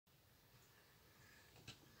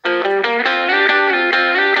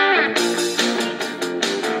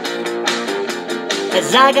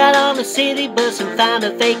As I got on the city bus and found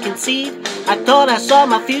a vacant seat, I thought I saw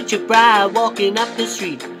my future bride walking up the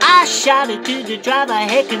street. I shouted to the driver,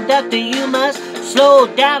 "Hey conductor, you must slow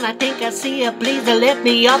down, I think I see her, please let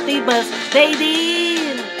me off the bus."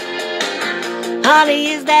 Nadine,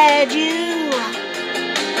 honey, is that you?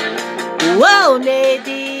 Whoa,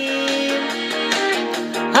 Nadine,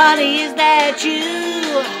 honey, is that you?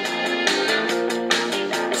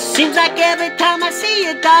 Seems like every time I see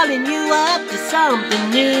you, darling, you up to something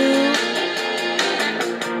new.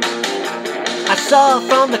 I saw her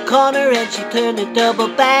from the corner and she turned and double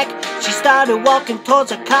back. She started walking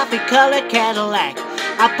towards a coffee-colored Cadillac.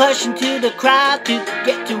 I pushed into the crowd to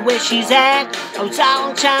get to where she's at. I was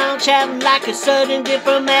on chatting like a certain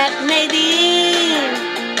diplomat. Nadine,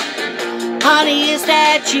 honey, is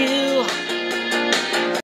that you?